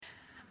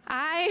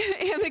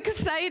am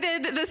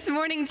excited this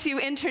morning to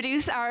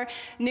introduce our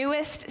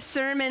newest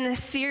sermon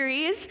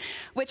series,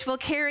 which will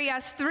carry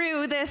us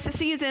through this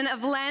season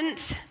of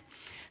Lent.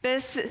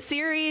 This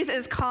series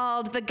is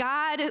called The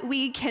God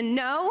We Can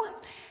Know,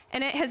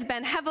 and it has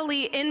been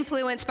heavily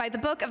influenced by the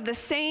book of the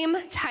same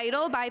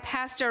title by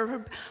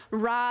Pastor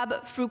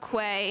Rob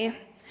Fuquay.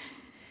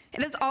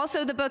 It is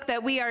also the book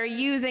that we are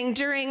using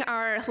during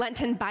our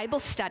Lenten Bible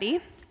study.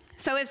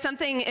 So if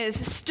something is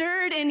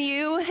stirred in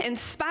you,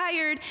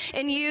 inspired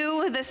in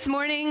you this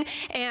morning,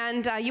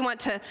 and you want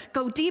to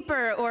go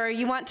deeper or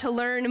you want to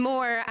learn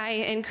more, I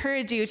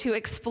encourage you to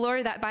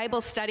explore that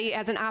Bible study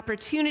as an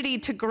opportunity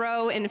to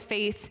grow in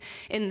faith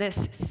in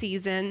this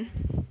season.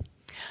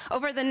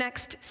 Over the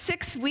next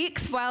 6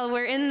 weeks, while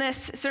we're in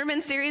this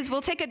sermon series,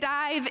 we'll take a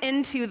dive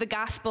into the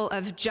Gospel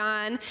of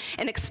John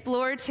and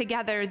explore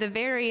together the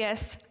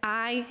various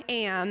I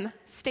am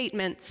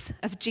statements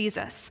of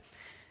Jesus.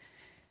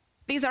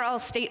 These are all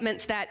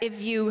statements that if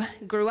you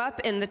grew up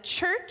in the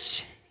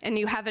church and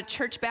you have a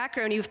church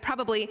background, you've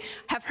probably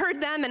have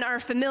heard them and are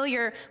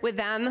familiar with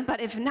them,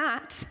 but if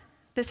not,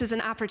 this is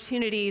an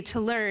opportunity to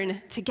learn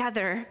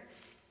together.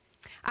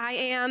 I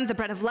am the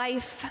bread of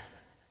life.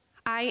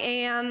 I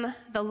am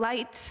the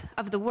light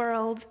of the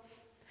world.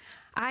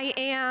 I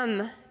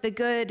am the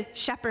good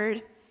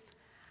shepherd.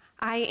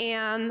 I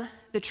am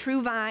the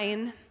true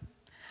vine.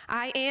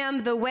 I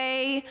am the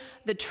way,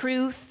 the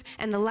truth,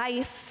 and the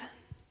life.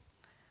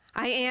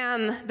 I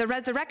am the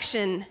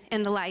resurrection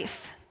and the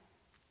life.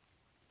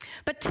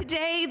 But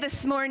today,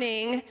 this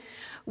morning,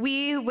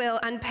 we will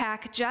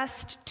unpack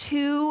just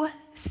two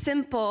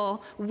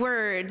simple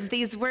words,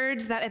 these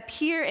words that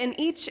appear in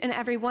each and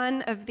every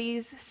one of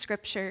these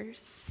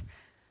scriptures.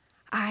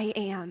 I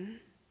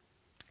am.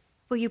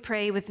 Will you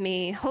pray with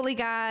me? Holy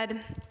God,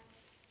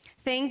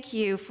 thank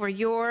you for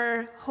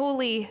your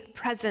holy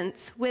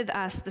presence with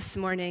us this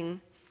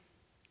morning.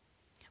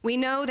 We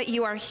know that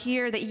you are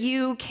here, that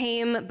you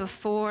came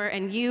before,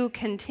 and you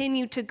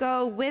continue to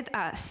go with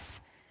us.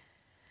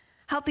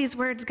 Help these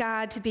words,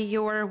 God, to be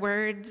your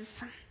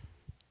words,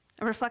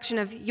 a reflection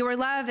of your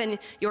love and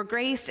your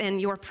grace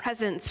and your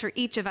presence for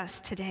each of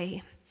us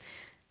today.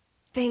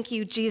 Thank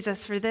you,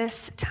 Jesus, for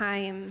this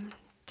time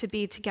to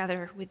be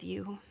together with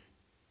you.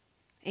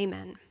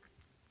 Amen.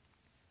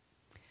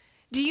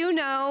 Do you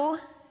know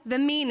the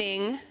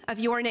meaning of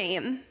your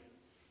name?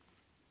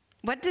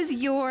 What does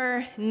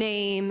your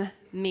name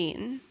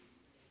mean?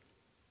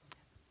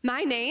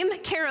 My name,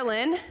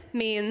 Carolyn,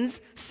 means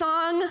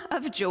song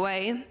of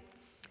joy.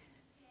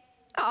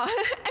 Oh,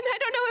 and I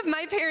don't know if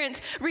my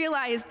parents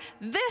realized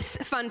this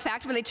fun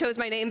fact when they chose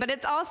my name, but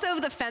it's also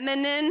the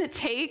feminine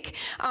take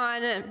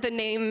on the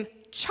name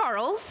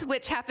Charles,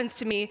 which happens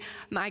to be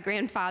my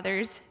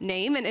grandfather's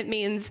name, and it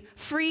means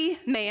free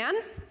man.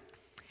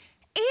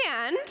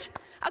 And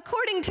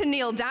according to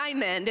Neil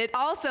Diamond, it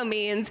also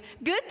means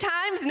good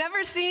times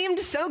never seemed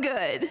so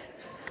good.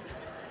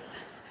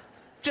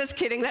 Just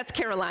kidding, that's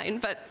Caroline,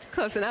 but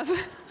close enough.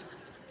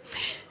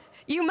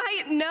 You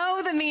might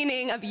know the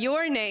meaning of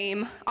your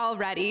name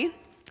already.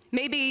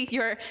 Maybe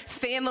your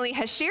family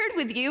has shared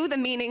with you the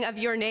meaning of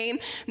your name.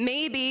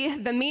 Maybe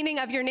the meaning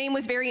of your name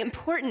was very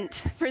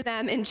important for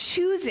them in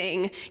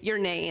choosing your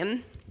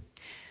name.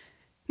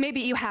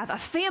 Maybe you have a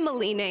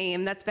family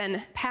name that's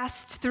been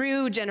passed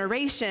through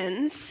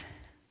generations.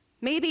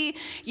 Maybe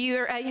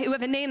you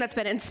have a name that's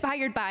been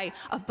inspired by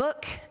a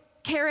book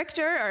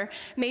character or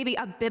maybe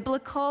a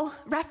biblical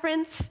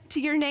reference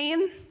to your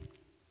name.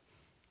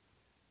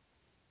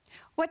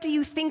 What do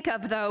you think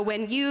of, though,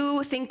 when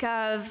you think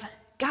of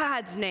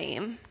God's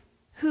name?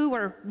 Who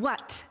or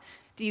what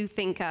do you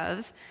think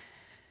of?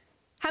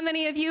 How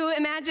many of you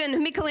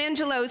imagine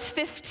Michelangelo's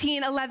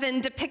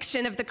 1511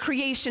 depiction of the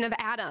creation of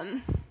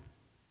Adam?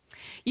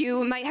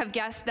 You might have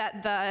guessed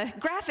that the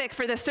graphic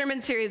for this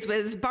sermon series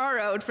was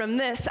borrowed from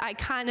this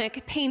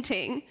iconic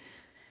painting.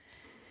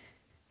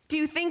 Do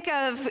you think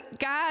of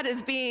God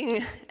as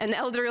being an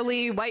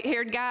elderly,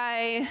 white-haired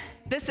guy?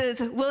 This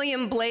is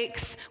William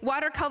Blake's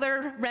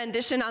watercolor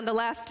rendition on the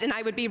left, and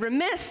I would be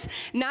remiss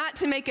not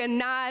to make a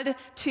nod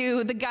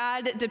to the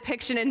God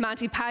depiction in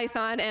Monty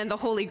Python and the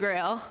Holy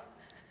Grail.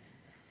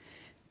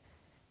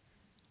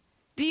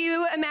 Do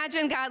you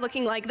imagine God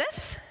looking like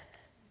this?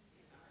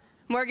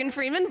 Morgan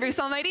Freeman, Bruce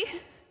Almighty?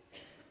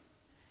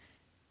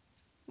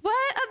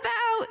 What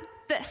about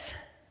this?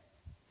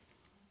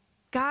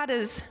 God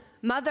is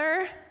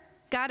mother,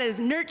 God is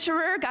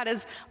nurturer, God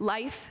is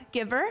life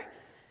giver.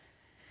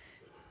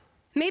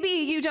 Maybe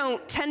you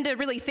don't tend to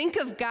really think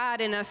of God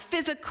in a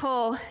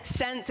physical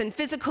sense and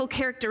physical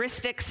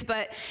characteristics,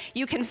 but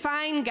you can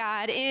find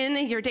God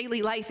in your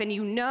daily life and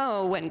you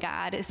know when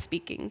God is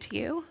speaking to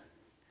you.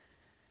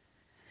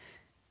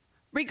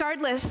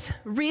 Regardless,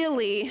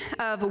 really,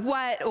 of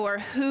what or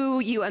who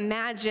you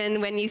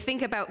imagine when you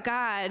think about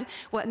God,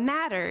 what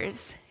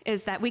matters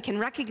is that we can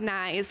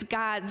recognize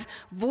God's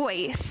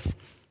voice.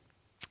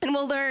 And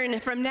we'll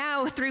learn from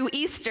now through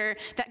Easter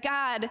that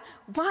God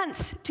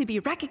wants to be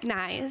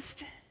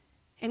recognized,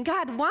 and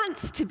God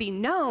wants to be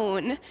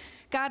known.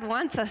 God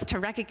wants us to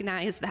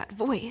recognize that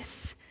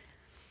voice.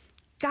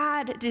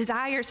 God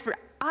desires for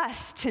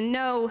us to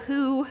know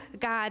who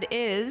God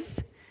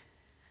is,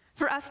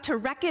 for us to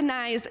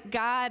recognize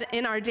God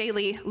in our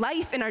daily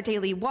life, in our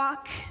daily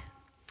walk.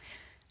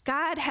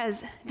 God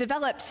has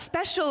developed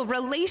special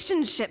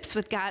relationships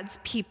with God's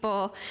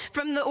people.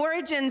 From the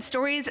origin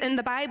stories in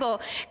the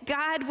Bible,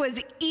 God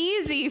was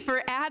easy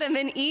for Adam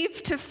and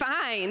Eve to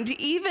find.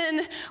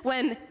 Even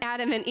when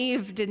Adam and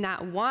Eve did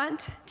not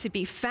want to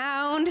be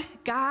found,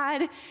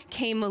 God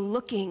came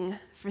looking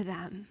for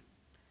them.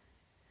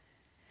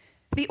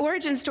 The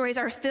origin stories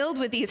are filled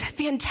with these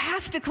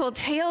fantastical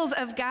tales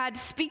of God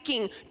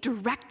speaking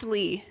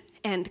directly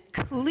and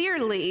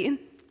clearly.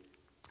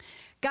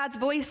 God's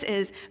voice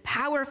is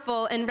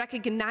powerful and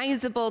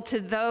recognizable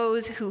to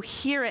those who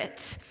hear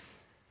it,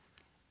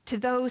 to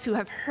those who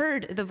have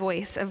heard the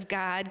voice of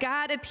God.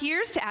 God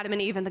appears to Adam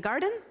and Eve in the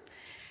garden.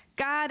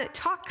 God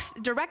talks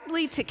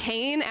directly to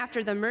Cain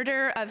after the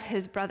murder of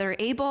his brother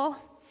Abel.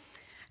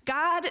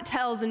 God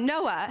tells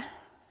Noah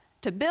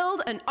to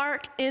build an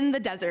ark in the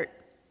desert.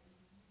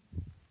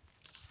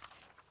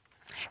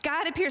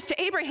 God appears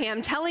to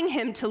Abraham, telling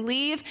him to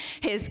leave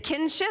his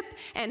kinship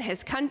and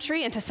his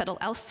country and to settle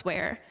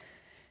elsewhere.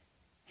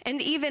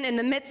 And even in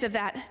the midst of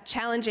that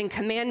challenging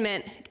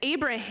commandment,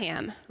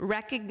 Abraham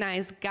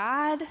recognized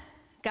God,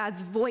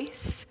 God's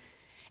voice,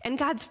 and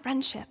God's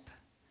friendship.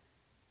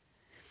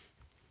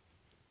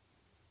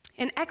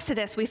 In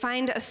Exodus, we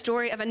find a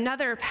story of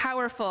another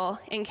powerful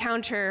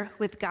encounter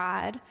with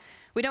God.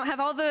 We don't have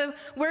all the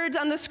words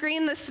on the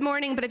screen this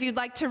morning, but if you'd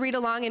like to read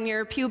along in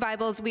your pew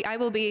Bibles, I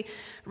will be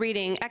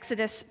reading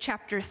Exodus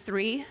chapter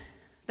 3,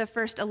 the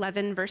first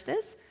 11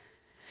 verses.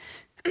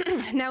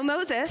 Now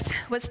Moses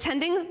was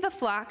tending the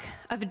flock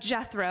of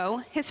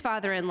Jethro, his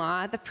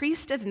father-in-law, the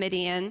priest of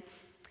Midian,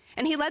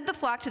 and he led the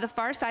flock to the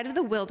far side of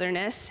the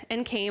wilderness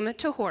and came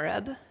to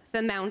Horeb,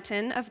 the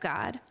mountain of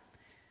God.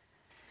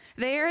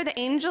 There the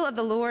angel of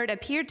the Lord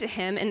appeared to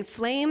him in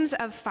flames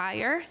of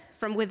fire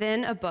from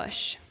within a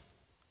bush.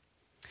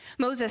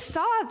 Moses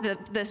saw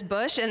this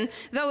bush, and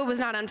though it was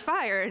not on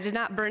fire, it did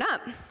not burn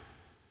up.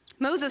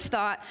 Moses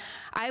thought,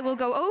 I will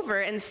go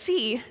over and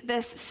see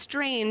this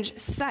strange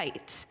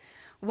sight,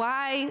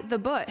 why the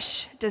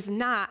bush does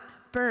not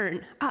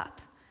burn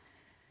up.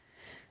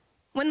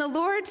 When the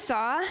Lord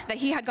saw that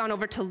he had gone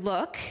over to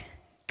look,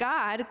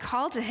 God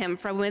called to him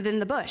from within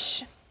the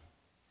bush,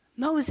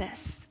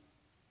 Moses,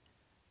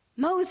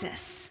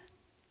 Moses.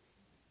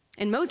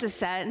 And Moses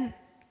said,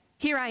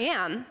 Here I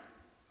am.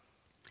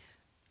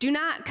 Do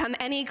not come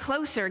any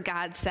closer,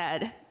 God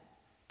said.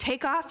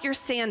 Take off your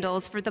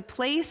sandals, for the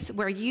place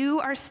where you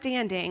are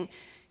standing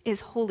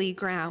is holy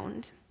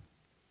ground.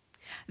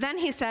 Then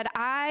he said,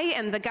 I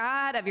am the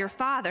God of your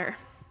father,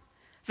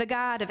 the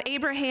God of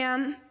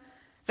Abraham,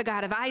 the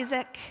God of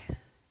Isaac,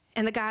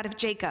 and the God of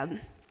Jacob.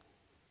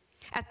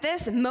 At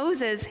this,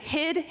 Moses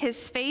hid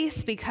his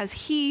face because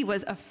he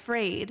was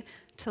afraid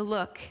to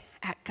look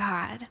at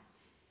God.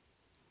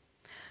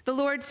 The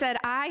Lord said,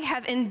 I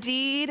have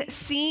indeed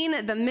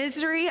seen the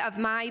misery of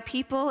my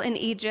people in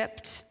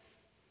Egypt.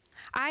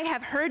 I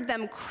have heard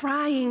them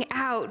crying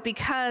out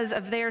because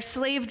of their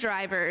slave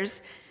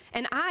drivers,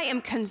 and I am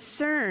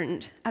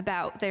concerned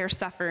about their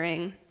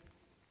suffering.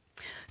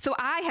 So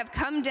I have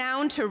come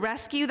down to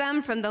rescue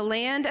them from the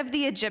land of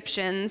the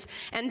Egyptians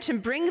and to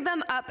bring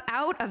them up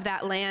out of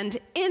that land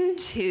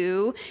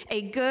into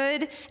a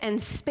good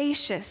and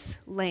spacious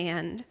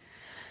land,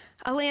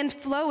 a land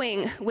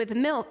flowing with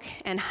milk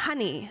and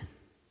honey,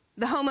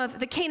 the home of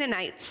the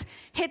Canaanites,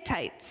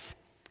 Hittites,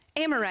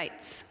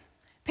 Amorites,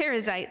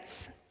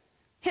 Perizzites,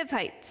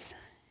 Hivites,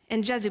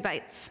 and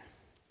Jebusites.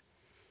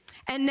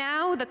 And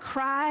now the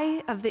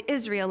cry of the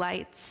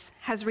Israelites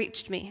has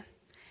reached me,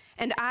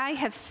 and I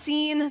have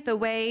seen the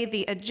way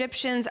the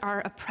Egyptians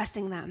are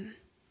oppressing them.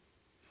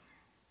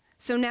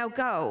 So now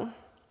go.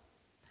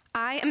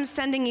 I am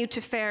sending you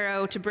to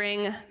Pharaoh to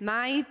bring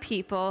my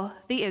people,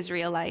 the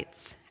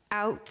Israelites,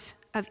 out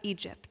of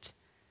Egypt.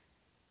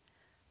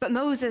 But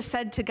Moses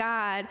said to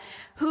God,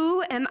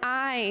 Who am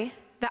I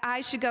that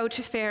I should go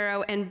to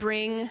Pharaoh and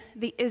bring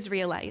the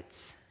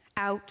Israelites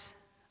out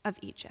of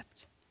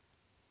Egypt?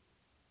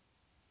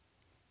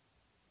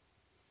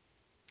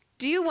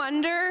 Do you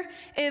wonder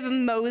if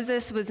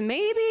Moses was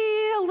maybe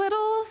a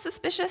little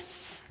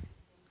suspicious?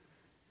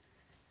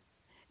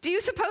 Do you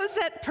suppose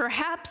that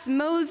perhaps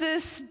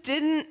Moses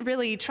didn't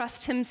really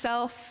trust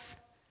himself?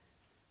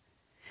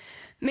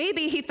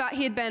 Maybe he thought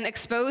he had been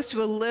exposed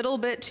to a little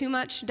bit too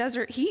much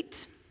desert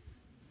heat.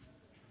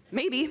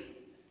 Maybe.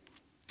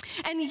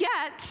 And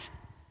yet,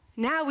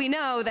 now we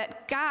know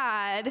that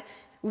God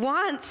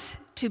wants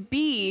to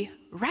be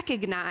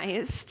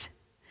recognized.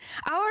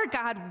 Our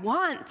God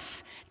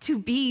wants to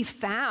be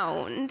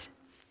found.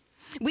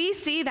 We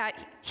see that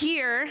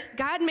here,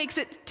 God makes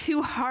it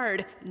too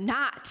hard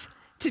not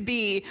to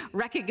be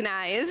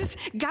recognized.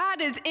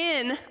 God is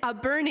in a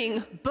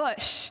burning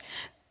bush.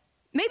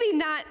 Maybe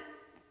not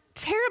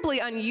terribly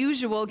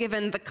unusual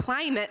given the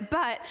climate,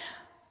 but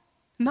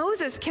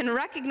Moses can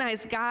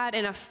recognize God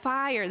in a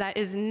fire that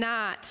is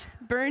not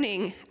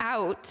burning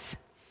out.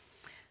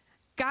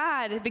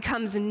 God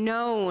becomes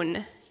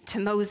known to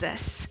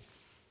Moses.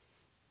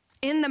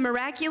 In the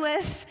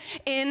miraculous,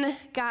 in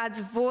God's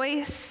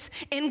voice,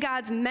 in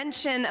God's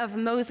mention of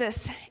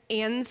Moses'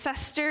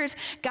 ancestors,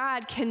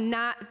 God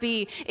cannot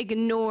be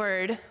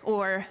ignored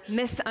or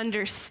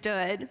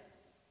misunderstood.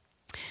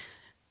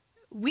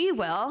 We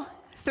will,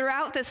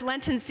 throughout this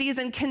Lenten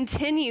season,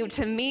 continue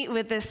to meet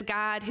with this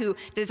God who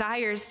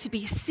desires to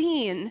be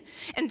seen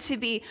and to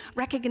be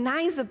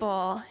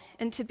recognizable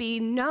and to be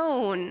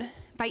known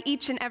by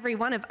each and every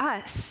one of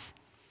us.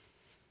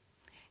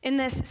 In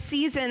this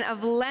season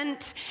of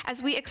Lent,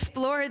 as we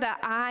explore the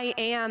I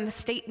am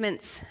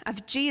statements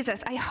of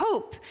Jesus, I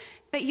hope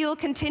that you'll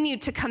continue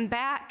to come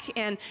back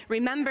and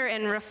remember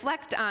and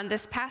reflect on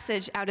this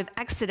passage out of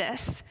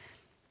Exodus.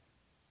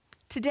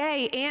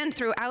 Today and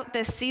throughout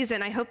this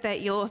season, I hope that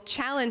you'll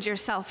challenge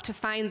yourself to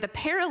find the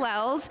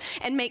parallels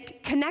and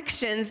make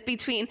connections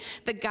between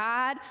the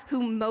God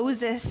who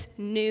Moses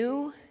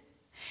knew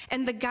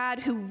and the God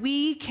who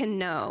we can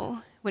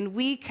know when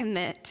we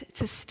commit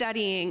to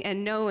studying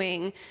and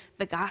knowing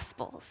the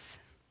Gospels.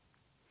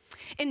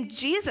 In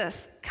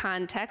Jesus'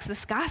 context,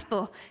 this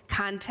gospel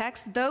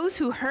context, those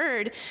who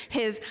heard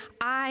his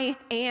I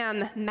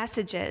am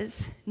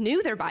messages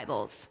knew their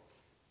Bibles,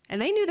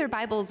 and they knew their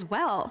Bibles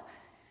well.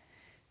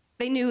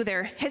 They knew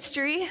their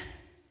history,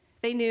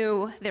 they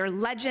knew their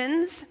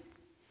legends.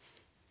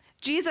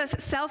 Jesus'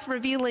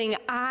 self-revealing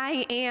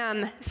I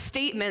am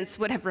statements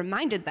would have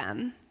reminded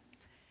them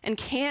and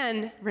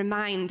can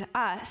remind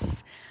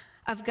us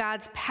of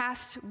God's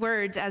past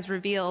words as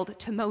revealed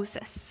to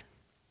Moses.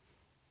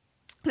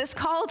 This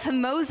call to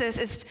Moses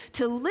is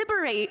to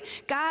liberate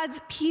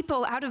God's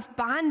people out of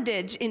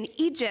bondage in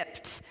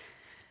Egypt.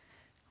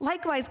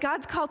 Likewise,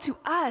 God's call to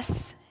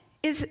us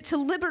is to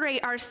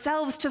liberate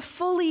ourselves to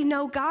fully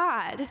know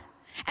God,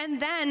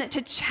 and then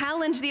to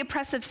challenge the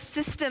oppressive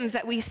systems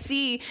that we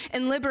see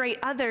and liberate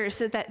others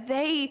so that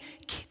they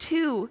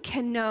too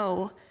can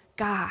know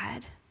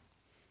God.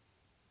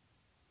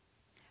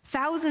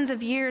 Thousands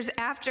of years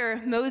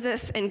after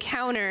Moses'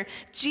 encounter,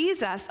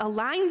 Jesus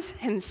aligns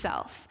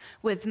himself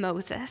with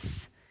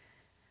Moses.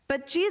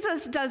 But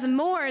Jesus does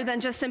more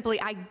than just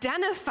simply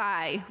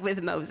identify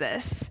with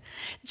Moses.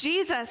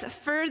 Jesus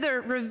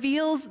further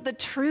reveals the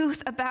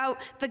truth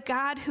about the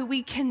God who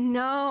we can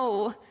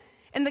know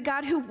and the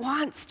God who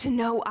wants to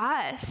know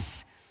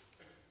us.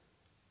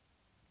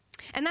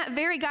 And that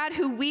very God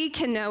who we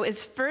can know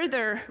is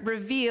further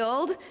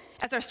revealed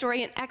as our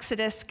story in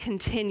Exodus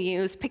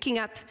continues, picking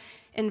up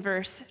in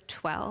verse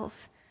 12.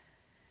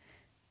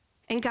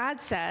 And God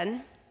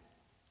said,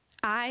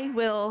 I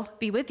will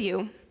be with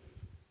you,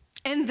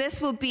 and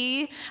this will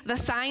be the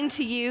sign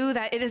to you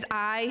that it is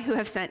I who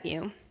have sent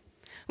you.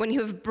 When you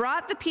have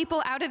brought the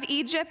people out of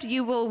Egypt,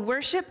 you will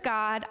worship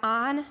God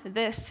on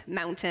this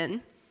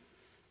mountain.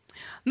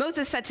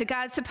 Moses said to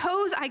God,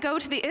 suppose I go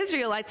to the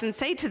Israelites and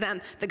say to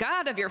them, the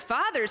God of your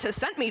fathers has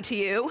sent me to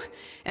you.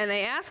 And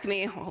they ask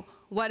me, well,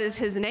 what is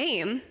his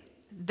name?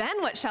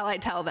 Then what shall I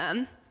tell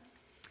them?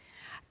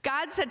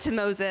 God said to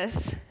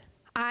Moses,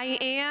 I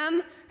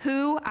am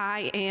who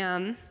I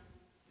am.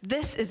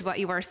 This is what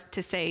you are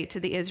to say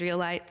to the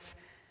Israelites.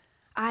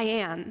 I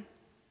am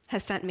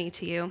has sent me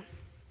to you.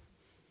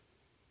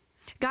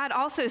 God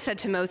also said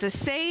to Moses,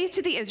 say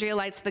to the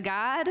Israelites,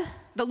 the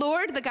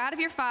Lord, the God of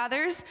your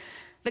fathers,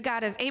 the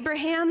God of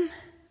Abraham,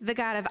 the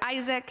God of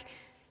Isaac,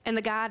 and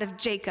the God of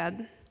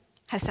Jacob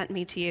has sent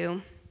me to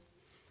you.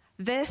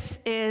 This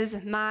is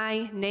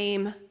my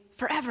name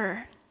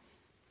forever,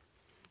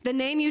 the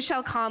name you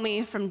shall call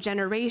me from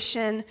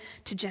generation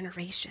to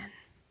generation.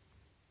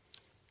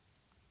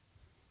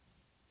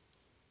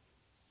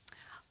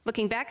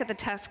 Looking back at the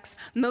text,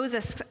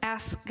 Moses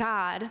asks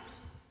God,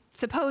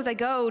 suppose I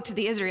go to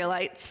the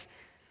Israelites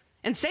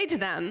and say to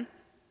them,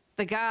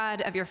 the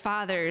God of your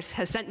fathers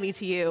has sent me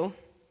to you.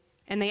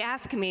 And they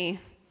ask me,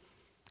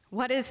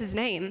 what is his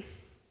name?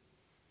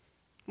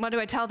 What do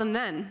I tell them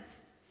then?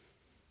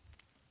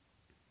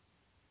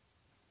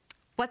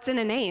 What's in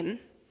a name?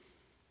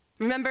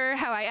 Remember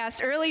how I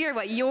asked earlier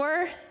what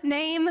your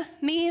name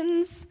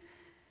means?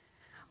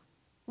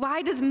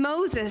 Why does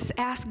Moses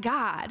ask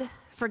God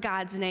for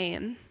God's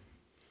name?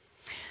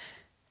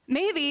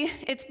 Maybe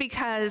it's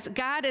because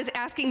God is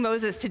asking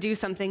Moses to do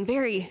something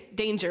very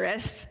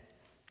dangerous.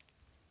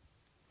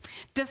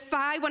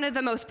 Defy one of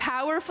the most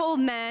powerful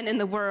men in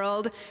the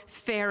world,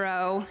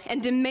 Pharaoh,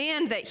 and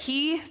demand that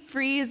he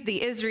frees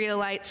the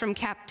Israelites from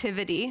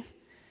captivity.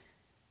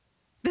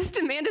 This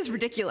demand is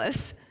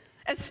ridiculous,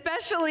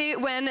 especially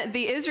when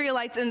the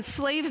Israelites'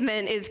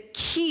 enslavement is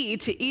key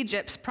to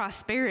Egypt's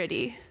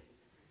prosperity.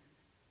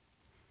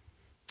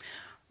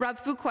 Rob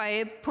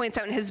Fuquay points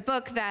out in his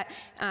book that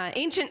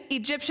ancient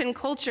Egyptian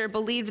culture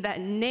believed that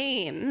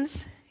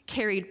names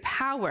carried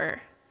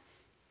power,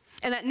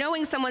 and that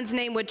knowing someone's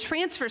name would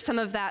transfer some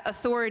of that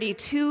authority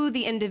to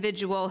the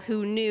individual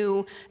who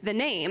knew the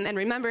name. And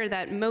remember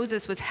that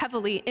Moses was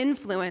heavily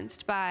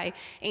influenced by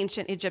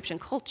ancient Egyptian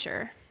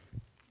culture.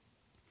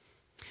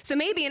 So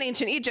maybe in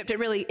ancient Egypt, it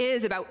really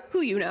is about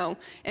who you know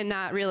and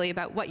not really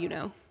about what you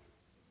know.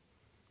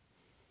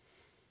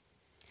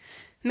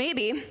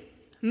 Maybe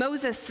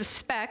Moses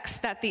suspects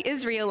that the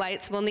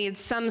Israelites will need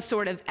some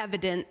sort of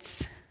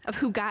evidence of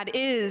who God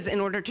is in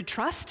order to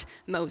trust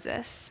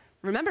Moses.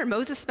 Remember,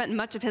 Moses spent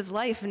much of his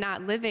life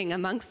not living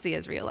amongst the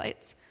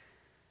Israelites.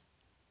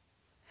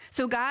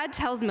 So God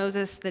tells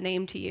Moses the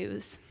name to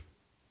use.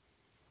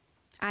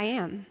 I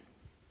am.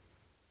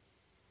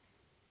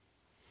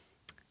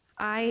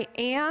 I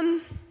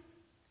am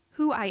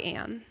who I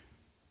am.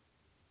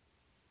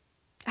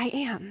 I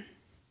am.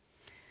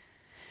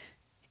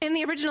 In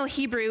the original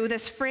Hebrew,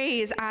 this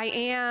phrase, I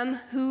am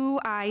who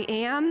I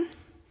am,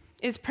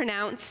 is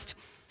pronounced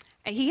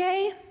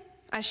Ahiheh,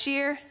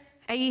 Ashir,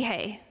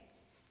 Ahiheh.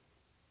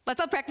 Let's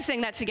all practice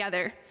saying that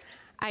together.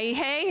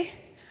 Ahiheh,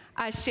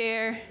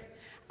 Asher,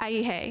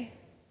 Ahiheh.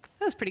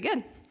 That was pretty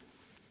good.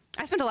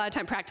 I spent a lot of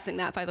time practicing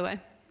that, by the way.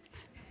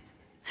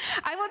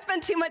 I won't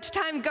spend too much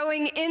time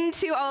going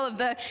into all of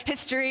the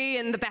history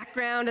and the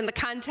background and the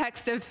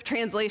context of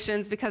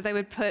translations because I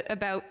would put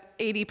about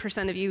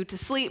 80% of you to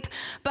sleep.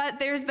 But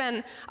there's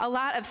been a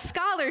lot of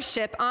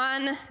scholarship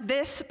on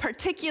this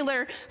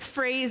particular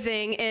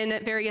phrasing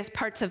in various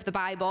parts of the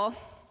Bible.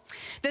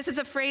 This is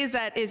a phrase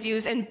that is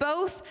used in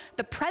both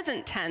the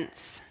present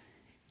tense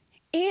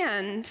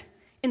and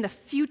in the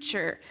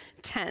future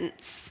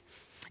tense.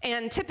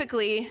 And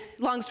typically,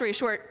 long story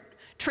short,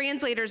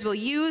 translators will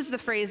use the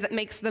phrase that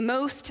makes the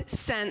most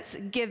sense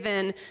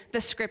given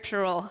the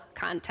scriptural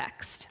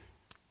context.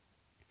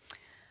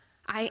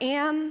 I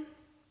am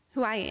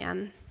who I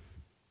am.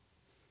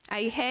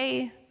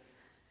 Ahiheh,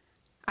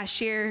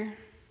 Asher,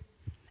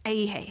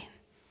 Ahiheh.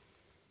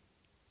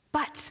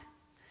 But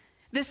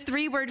this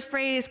three-word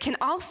phrase can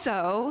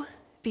also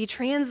be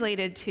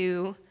translated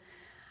to,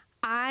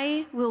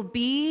 I will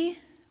be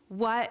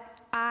what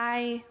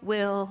I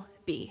will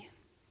be.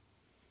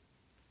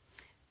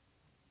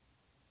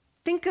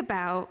 Think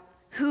about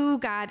who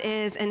God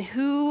is and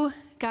who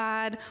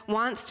God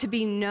wants to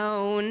be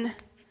known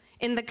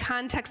in the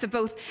context of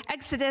both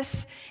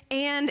Exodus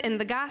and in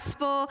the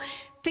gospel.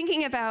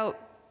 Thinking about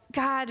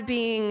God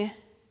being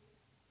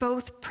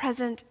both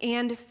present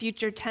and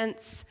future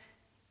tense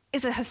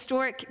is a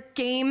historic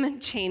game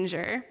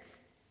changer.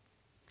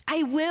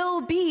 I will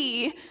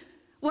be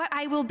what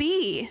I will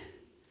be.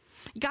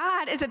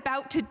 God is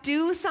about to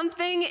do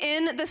something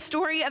in the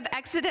story of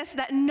Exodus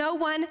that no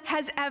one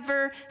has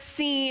ever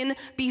seen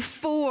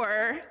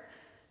before,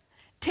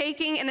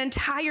 taking an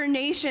entire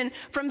nation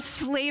from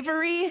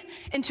slavery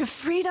into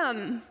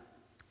freedom.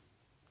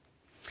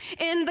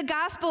 In the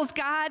Gospels,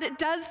 God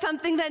does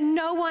something that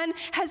no one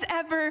has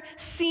ever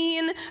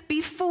seen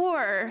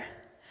before.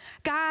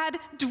 God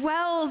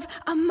dwells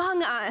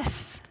among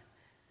us.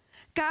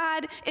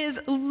 God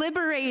is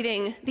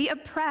liberating the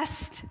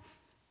oppressed,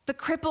 the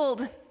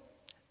crippled,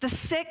 the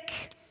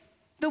sick,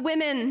 the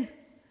women,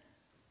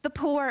 the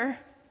poor.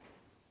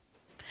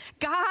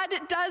 God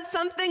does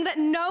something that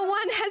no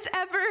one has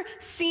ever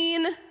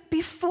seen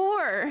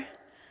before.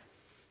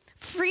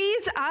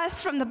 Frees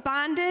us from the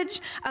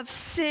bondage of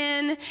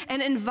sin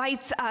and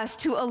invites us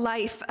to a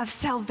life of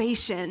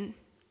salvation.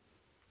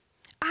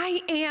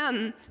 I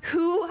am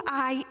who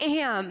I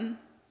am.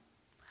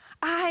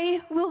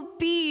 I will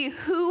be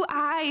who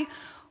I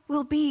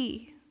will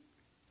be.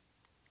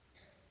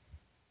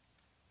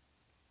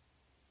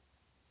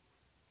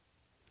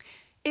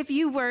 If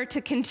you were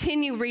to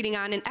continue reading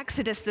on in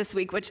Exodus this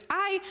week, which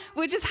I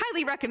would just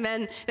highly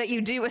recommend that you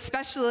do,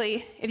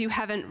 especially if you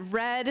haven't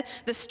read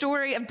the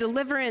story of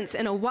deliverance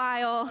in a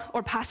while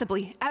or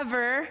possibly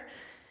ever,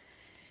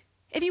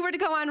 if you were to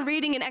go on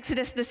reading in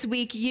Exodus this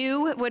week,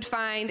 you would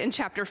find in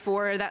chapter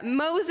 4 that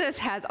Moses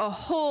has a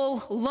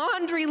whole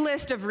laundry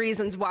list of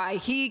reasons why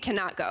he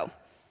cannot go.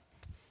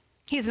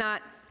 He's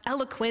not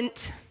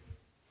eloquent.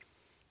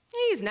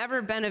 He's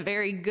never been a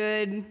very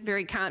good,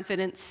 very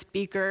confident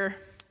speaker.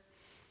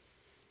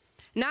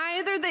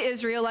 Neither the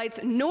Israelites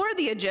nor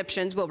the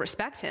Egyptians will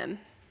respect him.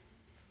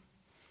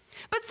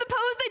 But suppose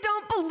they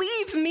don't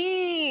believe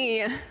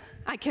me.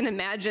 I can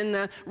imagine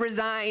the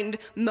resigned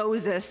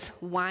Moses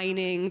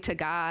whining to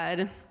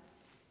God.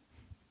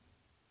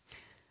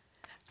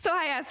 So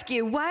I ask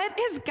you, what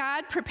is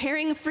God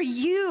preparing for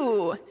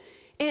you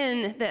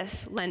in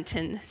this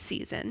Lenten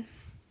season?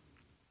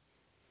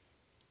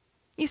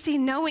 You see,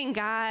 knowing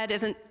God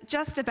isn't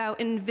just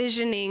about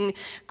envisioning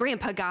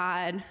Grandpa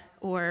God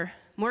or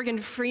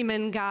Morgan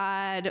Freeman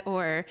God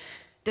or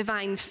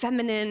divine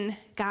feminine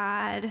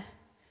God.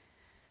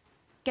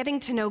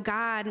 Getting to know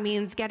God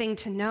means getting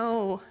to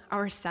know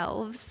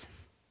ourselves.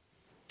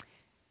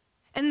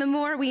 And the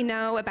more we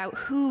know about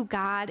who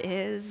God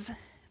is,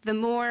 the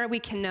more we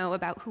can know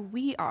about who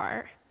we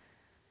are.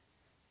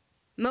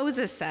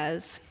 Moses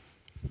says,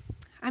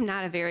 I'm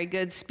not a very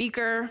good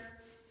speaker.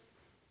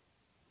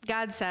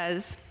 God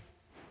says,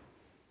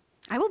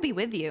 I will be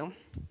with you.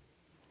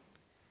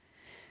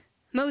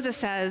 Moses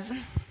says,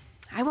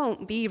 I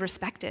won't be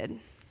respected.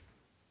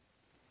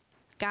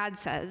 God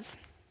says,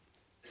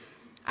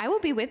 I will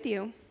be with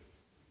you.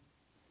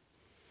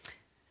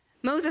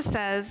 Moses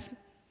says,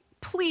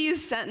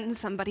 please send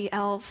somebody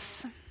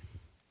else.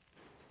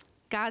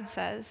 God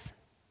says,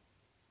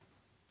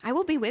 I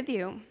will be with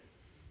you.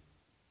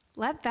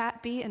 Let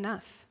that be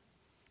enough.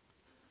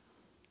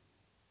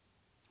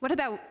 What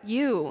about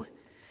you?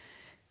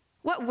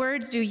 What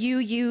words do you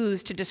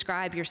use to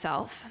describe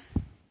yourself?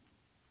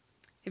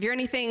 If you're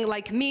anything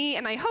like me,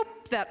 and I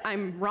hope that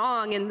I'm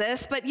wrong in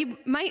this, but you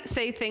might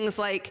say things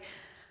like,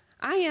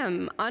 I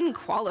am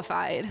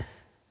unqualified.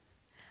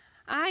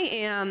 I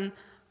am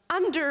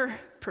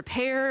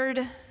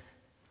underprepared.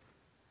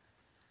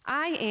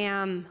 I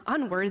am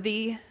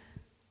unworthy.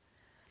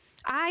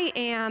 I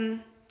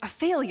am a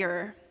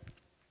failure.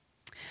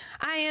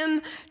 I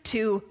am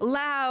too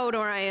loud,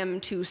 or I am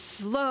too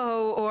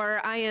slow,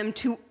 or I am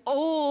too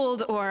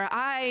old, or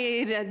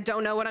I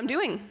don't know what I'm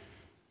doing.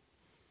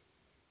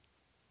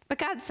 But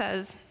God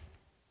says,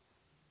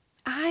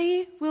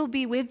 I will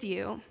be with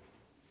you.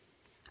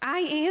 I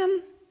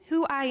am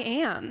who I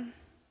am.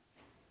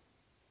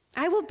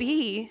 I will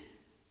be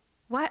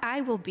what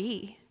I will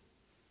be.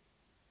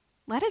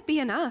 Let it be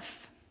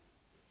enough.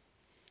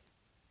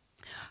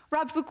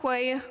 Rob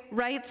Fuquoy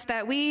writes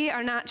that we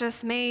are not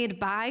just made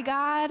by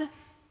God,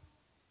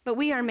 but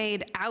we are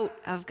made out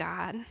of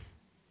God.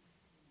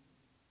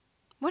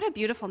 What a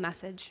beautiful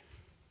message.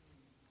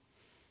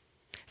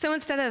 So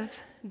instead of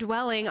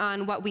dwelling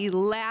on what we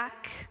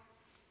lack,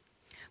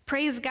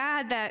 praise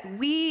God that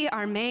we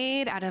are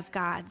made out of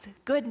God's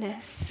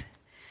goodness,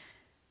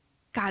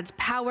 God's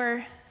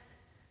power,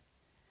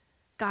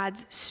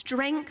 God's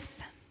strength,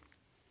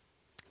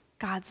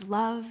 God's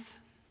love.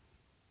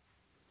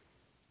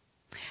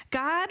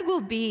 God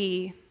will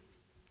be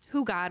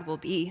who God will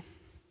be,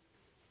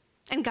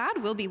 and God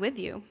will be with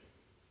you.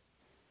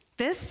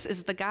 This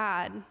is the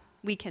God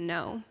we can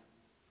know.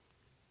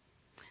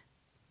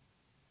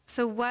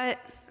 So what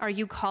are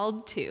you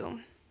called to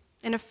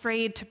and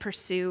afraid to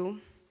pursue?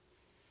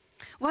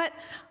 What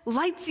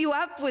lights you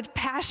up with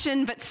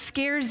passion but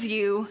scares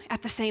you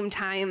at the same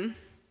time?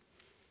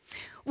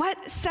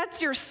 What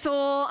sets your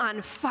soul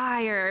on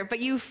fire but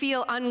you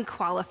feel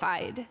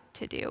unqualified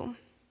to do?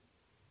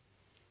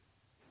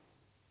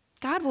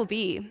 God will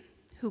be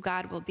who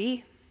God will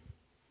be,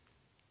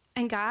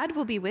 and God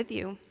will be with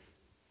you.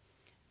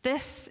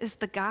 This is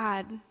the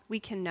God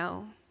we can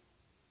know.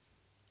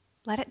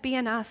 Let it be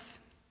enough.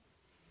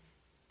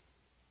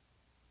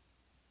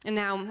 And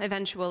now,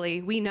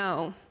 eventually, we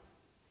know.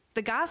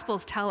 The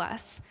Gospels tell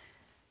us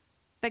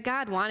that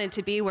God wanted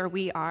to be where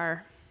we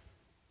are.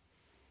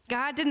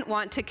 God didn't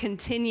want to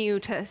continue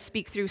to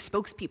speak through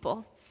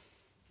spokespeople,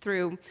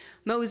 through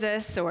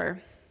Moses or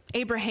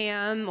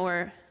Abraham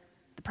or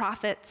the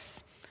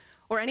prophets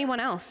or anyone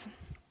else.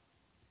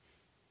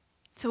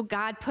 So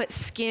God put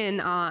skin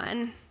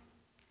on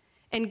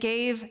and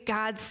gave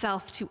God's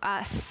self to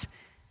us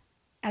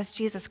as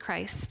Jesus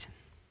Christ.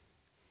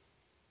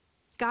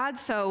 God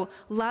so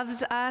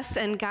loves us,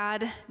 and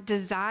God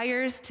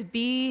desires to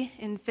be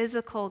in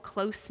physical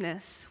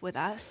closeness with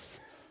us.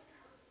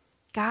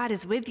 God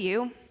is with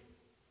you,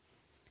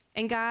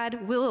 and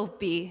God will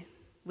be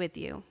with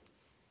you.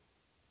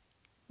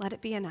 Let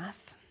it be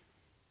enough.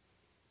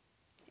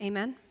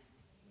 Amen?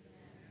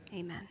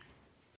 Amen.